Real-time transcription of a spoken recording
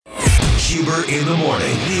Huber in the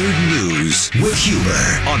morning. Weird News with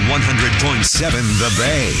Huber on 100.7 The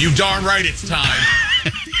Bay. You darn right it's time.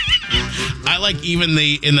 I like even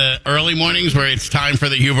in the early mornings where it's time for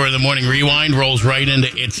the Huber in the Morning Rewind rolls right into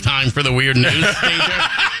it's time for the Weird News stager.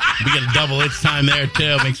 We get a double it's time there,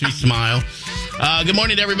 too. Makes me smile. Good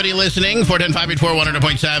morning to everybody listening.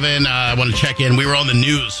 410-584-100.7. I want to check in. We were on the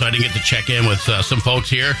news, so I didn't get to check in with some folks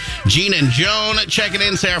here. Gene and Joan checking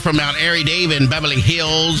in. Sarah from Mount Airy, Dave in Beverly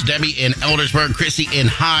Hills, Debbie in Eldersburg, Chrissy in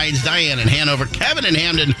Hydes, Diane in Hanover, Kevin in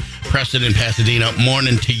Hamden, Preston in Pasadena.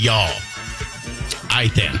 Morning to y'all. I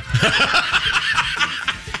then.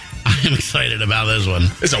 I'm excited about this one.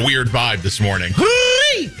 It's a weird vibe this morning.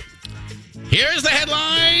 Whee! Here's the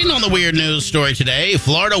headline on the Weird News story today.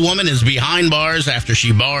 Florida woman is behind bars after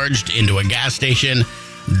she barged into a gas station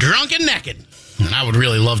drunk and naked. And I would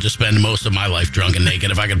really love to spend most of my life drunk and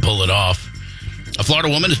naked if I could pull it off. A Florida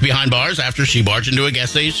woman is behind bars after she barged into a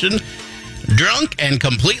gas station drunk and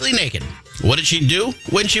completely naked. What did she do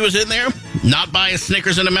when she was in there? Not buy a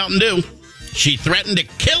Snickers and a Mountain Dew. She threatened to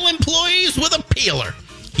kill employees with a peeler.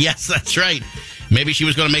 Yes, that's right. Maybe she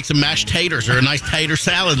was going to make some mashed taters or a nice tater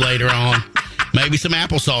salad later on. Maybe some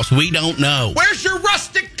applesauce. We don't know. Where's your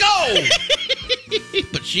rustic go?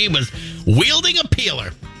 But she was wielding a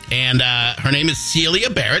peeler. And her name is Celia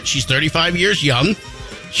Barrett. She's 35 years young.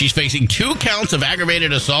 She's facing 2 counts of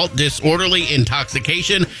aggravated assault, disorderly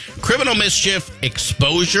intoxication, criminal mischief,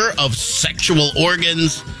 exposure of sexual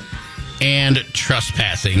organs, and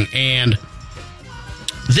trespassing. And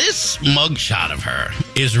this mugshot of her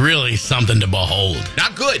is really something to behold.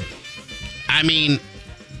 Not good. I mean,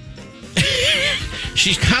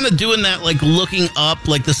 she's kind of doing that, like, looking up,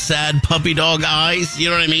 like the sad puppy dog eyes.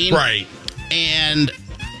 You know what I mean? Right. And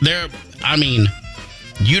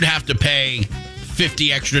you'd have to pay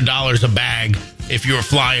 $50 extra a bag if you were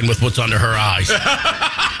flying with what's under her eyes.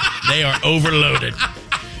 They are overloaded.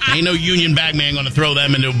 Ain't no union bagman going to throw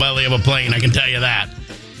them into the belly of a plane, I can tell you that.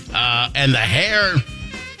 And the hair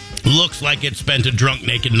looks like it spent a drunk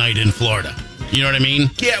naked night in Florida. You know what I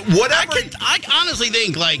mean? Yeah, whatever. I honestly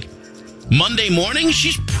think, like, Monday morning,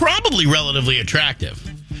 she's probably relatively attractive.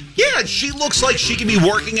 Yeah, she looks like she could be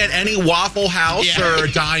working at any Waffle House or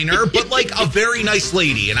diner, but like a very nice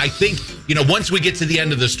lady. And I think, once we get to the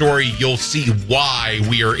end of the story, you'll see why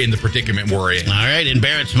we are in the predicament we're in. All right, in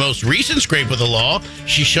Barrett's most recent scrape with the law,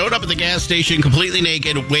 she showed up at the gas station completely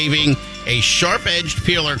naked, waving a sharp-edged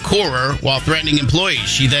peeler corer while threatening employees.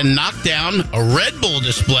 She then knocked down a Red Bull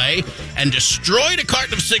display and destroyed a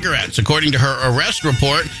carton of cigarettes. According to her arrest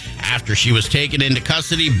report, after she was taken into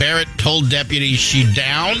custody, Barrett told deputies she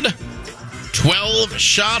downed 12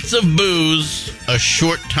 shots of booze a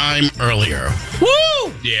short time earlier.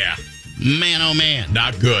 Woo! Yeah. Man, oh man.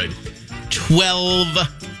 Not good. 12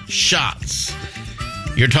 shots.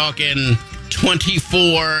 You're talking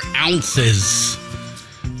 24 ounces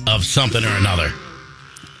of something or another.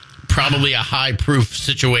 Probably a high-proof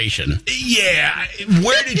situation. Yeah.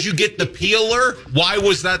 Where did you get the peeler? Why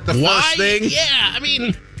was that the first thing? Yeah,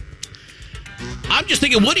 I'm just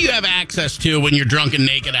thinking, what do you have access to when you're drunk and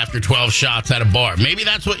naked after 12 shots at a bar? Maybe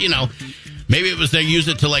that's what, maybe it was they use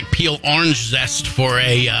it to, like, peel orange zest for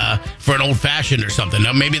an old-fashioned or something.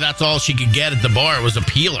 Now, maybe that's all she could get at the bar was a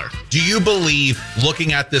peeler. Do you believe,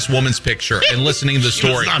 looking at this woman's picture and listening to the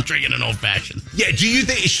story... She was not drinking an old-fashioned. Yeah, do you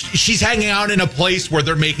think she's hanging out in a place where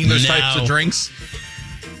they're making those types of drinks?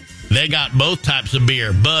 They got both types of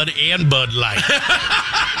beer, Bud and Bud Light.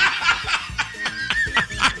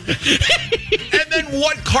 And then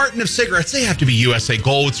what carton of cigarettes? They have to be USA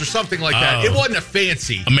Golds or something like that. It wasn't a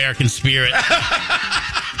fancy. American Spirit.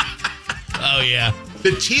 Oh, yeah.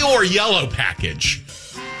 The teal or yellow package.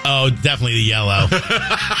 Oh, definitely the yellow.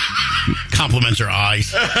 Compliments her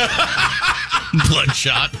eyes.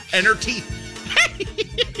 Bloodshot. And her teeth.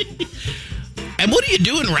 And what are you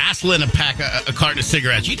doing wrestling a carton of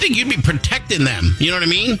cigarettes? You think you'd be protecting them. You know what I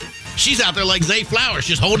mean? She's out there like Zay Flowers,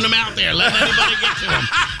 just holding them out there, letting anybody get to them.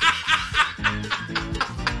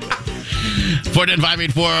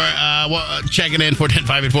 410-584, checking in,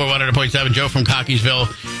 410-584-100.7. Joe from Cockeysville.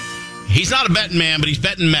 He's not a betting man, but he's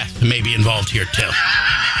betting meth may be involved here, too.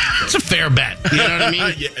 It's a fair bet. You know what I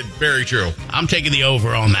mean? Yeah, very true. I'm taking the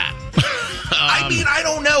over on that. I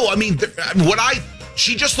don't know.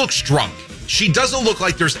 She just looks drunk. She doesn't look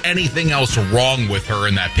like there's anything else wrong with her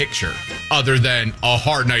in that picture other than a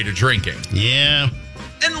hard night of drinking. Yeah.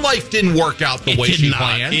 And life didn't work out the way she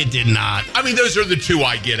planned. It did not. Those are the two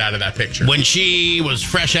I get out of that picture. When she was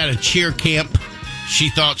fresh out of cheer camp, she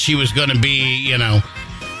thought she was going to be,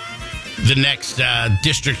 the next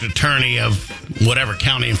district attorney of whatever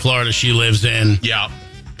county in Florida she lives in. Yeah.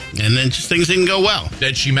 And then just things didn't go well.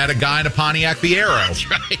 Then she met a guy in a Pontiac Fiero. That's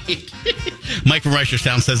right. Mike from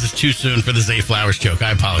Reisterstown says it's too soon for the Zay Flowers joke.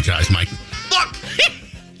 I apologize, Mike. Look,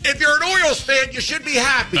 if you're an Orioles fan, you should be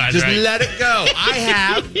happy. That's Just right. let it go. I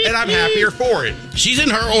have, and I'm happier for it. She's in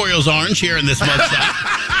her Orioles orange here in this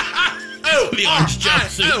mugshot. The orange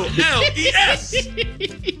jumpsuit. O-L-E-S.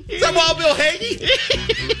 Is that Wild Bill Hagee?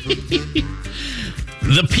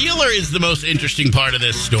 The peeler is the most interesting part of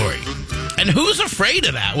this story. And who's afraid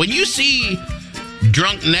of that? When you see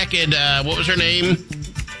drunk, naked, what was her name?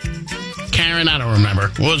 Karen? I don't remember.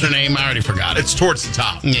 What was her name? I already forgot it. It's towards the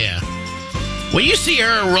top. Yeah. When you see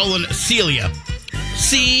her rolling, Celia,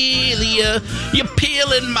 you're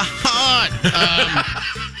peeling my heart.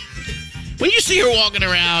 When you see her walking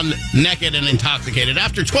around naked and intoxicated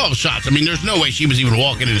after 12 shots, I mean, there's no way she was even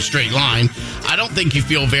walking in a straight line. I don't think you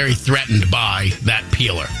feel very threatened by that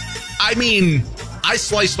peeler. I mean, I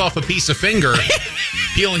sliced off a piece of finger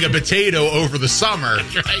peeling a potato over the summer.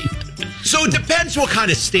 That's right. So it depends what kind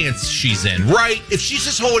of stance she's in, right? If she's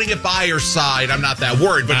just holding it by her side, I'm not that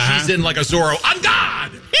worried. But she's in like a Zorro, I'm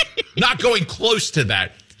God! Not going close to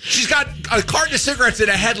that. She's got a carton of cigarettes in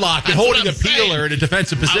a headlock and holding a peeler in a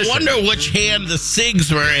defensive position. I wonder which hand the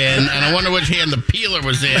cigs were in, and I wonder which hand the peeler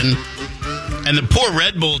was in. And the poor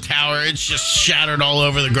Red Bull tower, it's just shattered all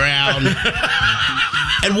over the ground.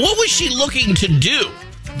 And what was she looking to do?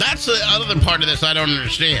 That's the other part of this I don't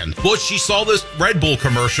understand. Well, she saw this Red Bull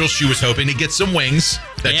commercial. She was hoping to get some wings.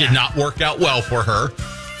 That did not work out well for her.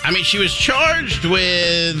 I mean, she was charged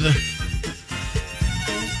with...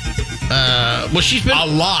 she's been... A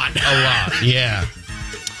lot, yeah.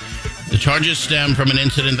 The charges stem from an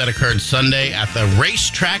incident that occurred Sunday at the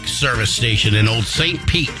racetrack service station in Old St.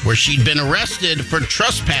 Pete, where she'd been arrested for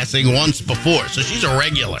trespassing once before. So she's a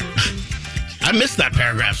regular. I missed that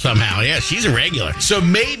paragraph somehow. Yeah, she's a regular. So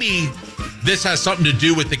maybe this has something to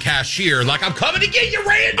do with the cashier. Like, I'm coming to get you,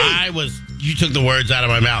 Randy. You took the words out of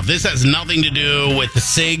my mouth. This has nothing to do with the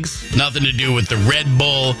cigs, nothing to do with the Red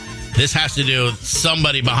Bull. This has to do with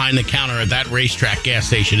somebody behind the counter at that racetrack gas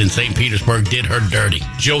station in St. Petersburg did her dirty.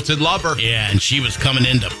 Jilted lover. Yeah, and she was coming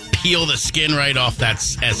in to peel the skin right off that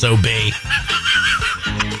SOB.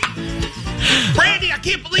 Randy, I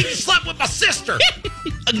can't believe you slept with my sister.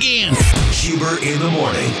 Again. Huber in the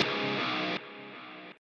morning.